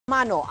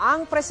Mano,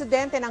 ang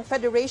presidente ng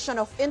Federation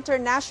of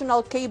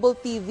International Cable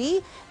TV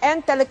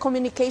and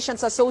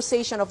Telecommunications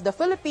Association of the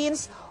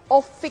Philippines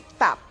o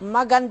FICTAP.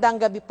 Magandang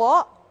gabi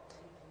po.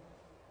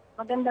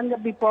 Magandang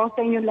gabi po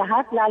sa inyo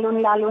lahat,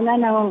 lalo-lalo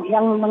na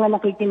yung mga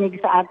nakikinig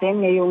sa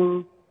atin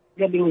ngayong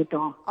gabing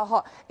ito.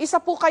 Oho.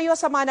 Isa po kayo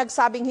sa mga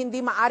nagsabing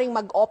hindi maaring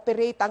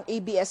mag-operate ang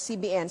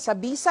ABS-CBN sa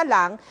bisa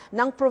lang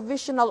ng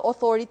Provisional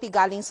Authority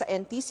galing sa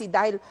NTC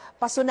dahil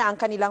paso na ang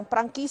kanilang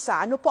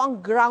prangkisa. Ano po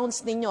ang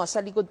grounds ninyo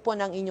sa likod po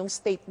ng inyong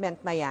statement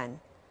na yan?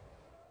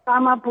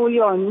 Tama po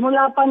yun.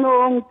 Mula pa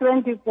noong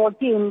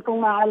 2014,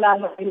 kung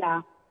maalala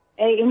nila,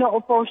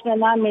 ino-oppose na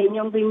namin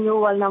yung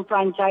renewal ng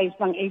franchise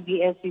ng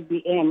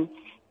ABS-CBN.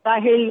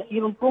 Dahil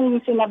yung pong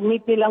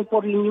sinabmit nilang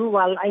for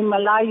renewal ay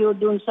malayo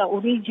dun sa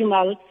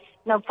original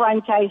na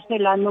franchise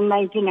nila noong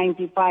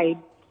 1995.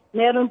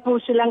 Meron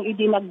po silang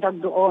idinagdag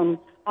doon.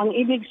 Ang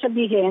ibig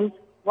sabihin,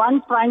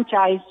 one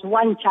franchise,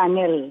 one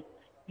channel.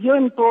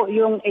 Yun po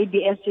yung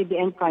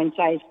ABS-CBN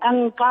franchise.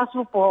 Ang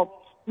kaso po,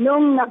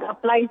 nung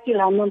nag-apply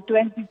sila noong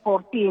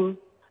 2014,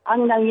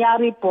 ang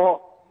nangyari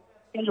po,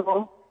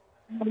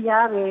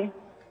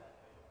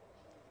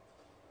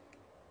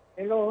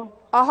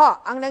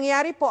 Ang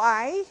nangyari po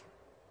ay?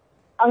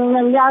 Ang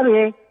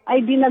nangyari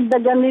ay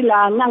dinagdagan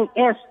nila ng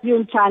S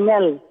yung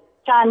channel.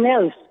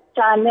 Channels.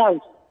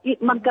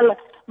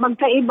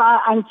 Magkaiba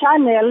ang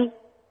channel,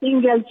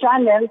 single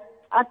channel,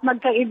 at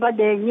magkaiba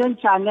din yung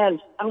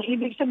channels. Ang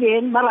ibig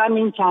sabihin,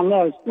 maraming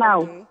channels.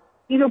 Now,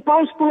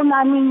 inopost po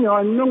namin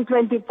yon noong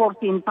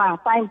 2014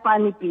 pa, time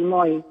pa ni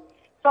Pinoy.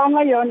 So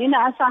ngayon,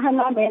 inaasahan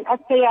namin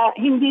at kaya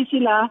hindi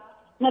sila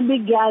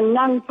nabigyan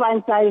ng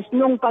franchise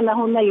nung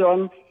panahon na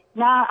yon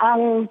na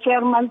ang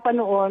chairman pa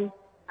noon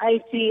ay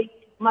si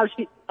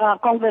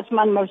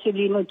Congressman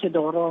Marcelino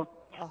Teodoro.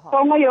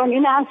 So ngayon,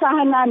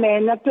 inaasahan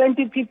namin na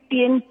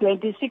 2015,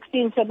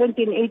 2016,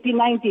 17, 18,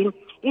 19,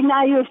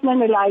 inayos na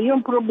nila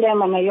yung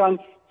problema na yon.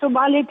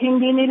 Subalit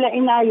hindi nila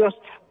inayos.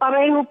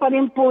 Pareho pa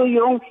rin po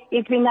yung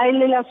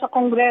ipinail nila sa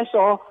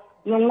Kongreso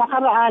nung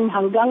nakaraan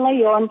hanggang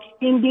ngayon,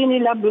 hindi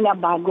nila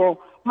binabago.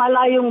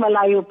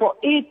 Malayong-malayo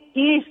po. It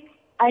is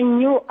a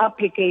new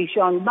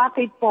application.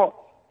 Bakit po?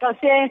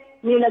 Kasi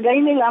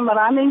nilagay nila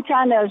maraming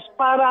channels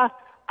para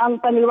ang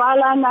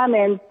paniwala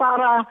namin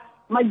para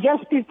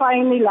ma-justify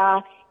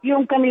nila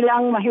yung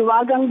kanilang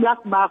mahiwagang black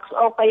box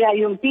o kaya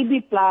yung TV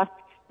Plus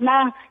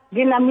na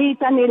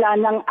ginamitan nila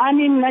ng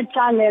 6 na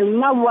channel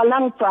na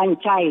walang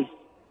franchise.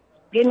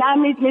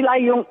 Ginamit nila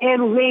yung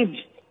airwaves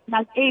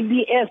ng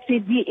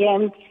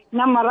ABS-CBN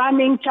na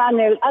maraming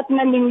channel at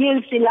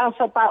naningil sila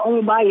sa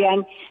taong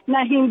bayan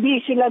na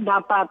hindi sila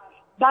dapat.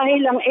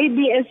 Dahil ang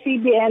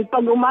ABS-CBN,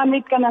 pag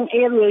gumamit ka ng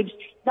airwaves,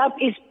 that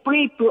is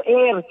free to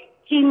air.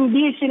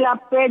 Hindi sila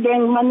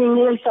pwedeng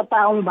maningil sa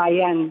taong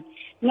bayan.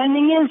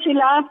 Naningil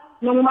sila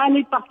nung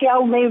Manny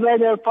Pacquiao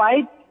Mayweather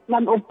fight.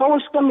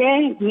 Nag-oppose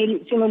kami,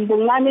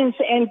 sinumbong namin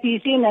sa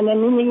NTC na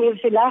naniningil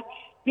sila.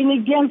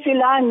 Binigyan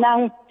sila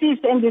ng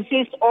cease and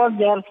desist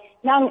order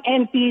ng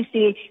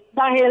NTC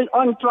dahil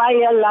on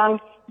trial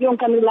lang yung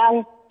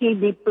kanilang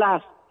TV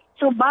Plus.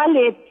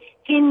 Subalit,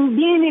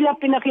 hindi nila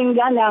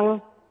pinakinggan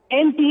ng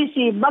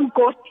NTC,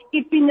 bagkos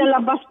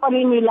ipinalabas pa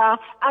rin nila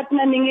at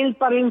naningil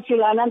pa rin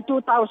sila ng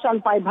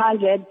 2,500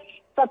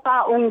 sa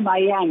taong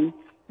bayan.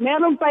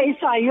 Meron pa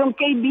isa, yung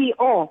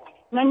KBO,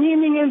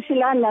 naniningil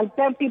sila ng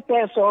 30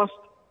 pesos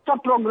sa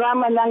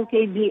programa ng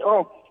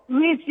KBO,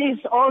 which is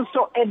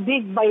also a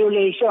big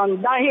violation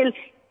dahil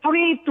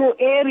free to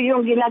air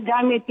yung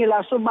ginagamit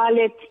nila,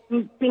 subalit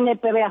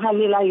pineperehan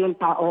nila yung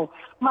tao.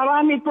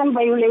 Marami pong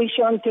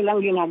violation silang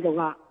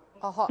ginagawa.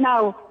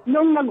 Now,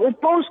 nung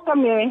nag-oppose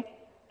kami,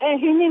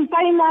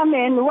 hinintay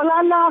namin,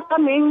 wala na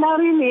kaming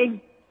narinig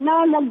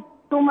na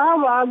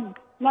nagtumawag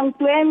ng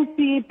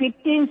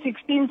 2015,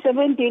 16,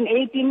 17,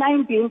 18,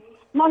 19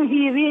 ng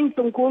hearing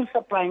tungkol sa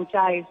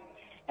franchise.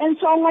 And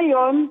so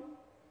ngayon,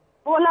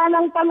 wala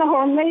nang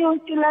panahon, ngayon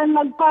sila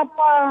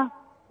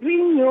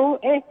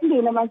nagpapa-renew, hindi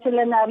naman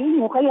sila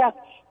na-renew. Kaya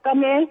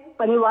kami,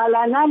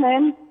 paniwala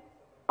namin,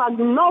 pag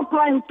no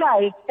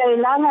franchise,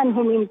 kailangan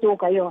huminto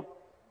kayo.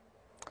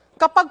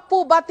 Kapag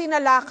po ba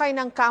tinalakay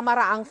ng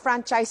Kamara ang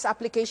franchise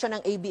application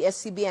ng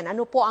ABS-CBN,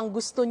 ano po ang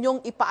gusto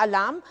nyong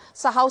ipaalam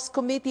sa House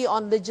Committee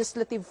on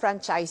Legislative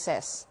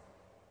Franchises?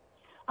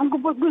 Ang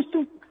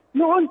gusto,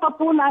 noon pa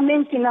po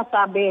namin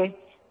sinasabi,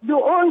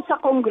 doon sa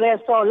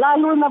Kongreso,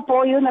 lalo na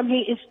po yung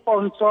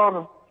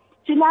nag-i-sponsor.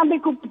 Sinabi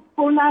ko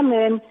po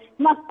namin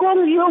na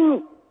kung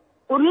yung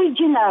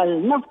original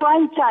na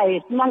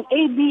franchise ng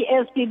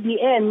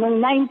ABS-CBN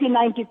noong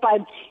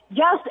 1995,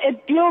 just a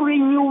pure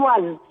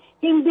renewal,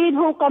 hindi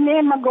ho kami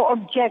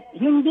mag-o-object,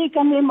 hindi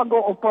kami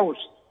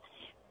mag-o-oppose.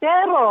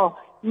 Pero,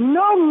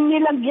 nung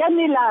nilagyan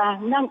nila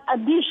ng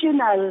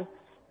additional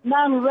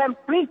where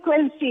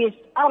frequencies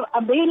are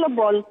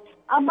available,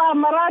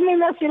 marami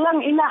na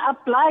silang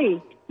ina-apply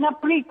na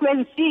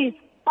frequency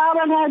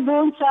para nga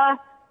doon sa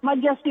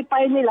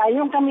ma-justify nila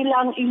yung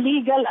kanilang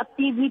illegal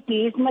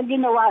activities na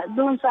ginawa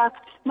doon sa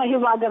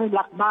mahiwagang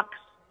black box.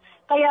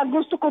 Kaya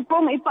gusto ko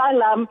pong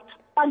ipaalam,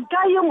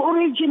 Pagka yung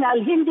original,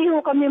 hindi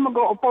ho kami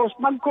mag-o-oppose.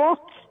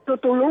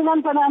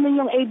 Tutulungan pa namin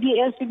yung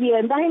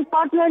ABS-CBN dahil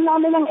partner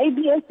namin ang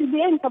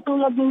ABS-CBN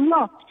katulad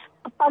ninyo.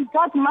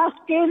 Pagkat mass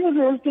carry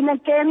rule,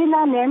 kinag-carry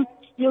namin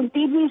yung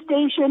TV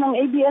station ng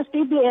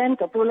ABS-CBN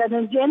katulad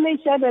ng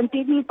GMA7,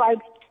 TV5,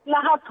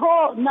 lahat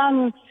ho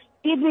ng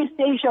TV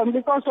station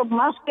because of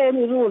mass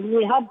carry rule,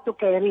 we have to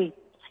carry.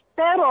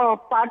 Pero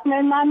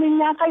partner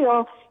namin nga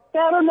kayo,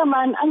 pero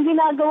naman ang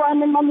ginagawa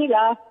naman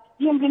nila,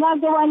 yung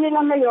ginagawa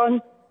nila ngayon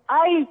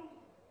ay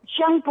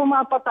siyang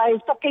pumapatay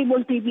sa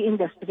cable TV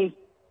industry.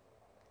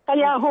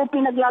 Kaya ho,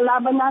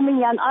 pinaglalaban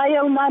namin yan.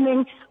 Ayaw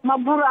namin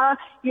mabura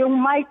yung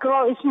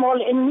micro,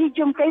 small, and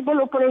medium cable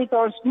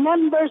operators,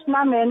 members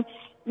namin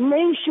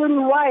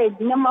nationwide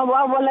na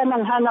mawawala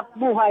ng hanap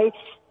buhay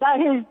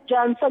dahil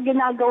dyan sa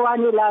ginagawa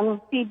nilang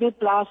TV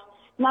Plus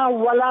na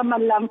wala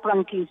man lang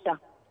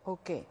prangkisa.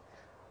 Okay.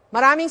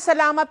 Maraming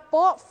salamat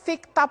po,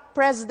 FICTA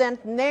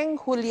President Neng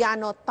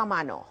Juliano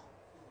Tamano.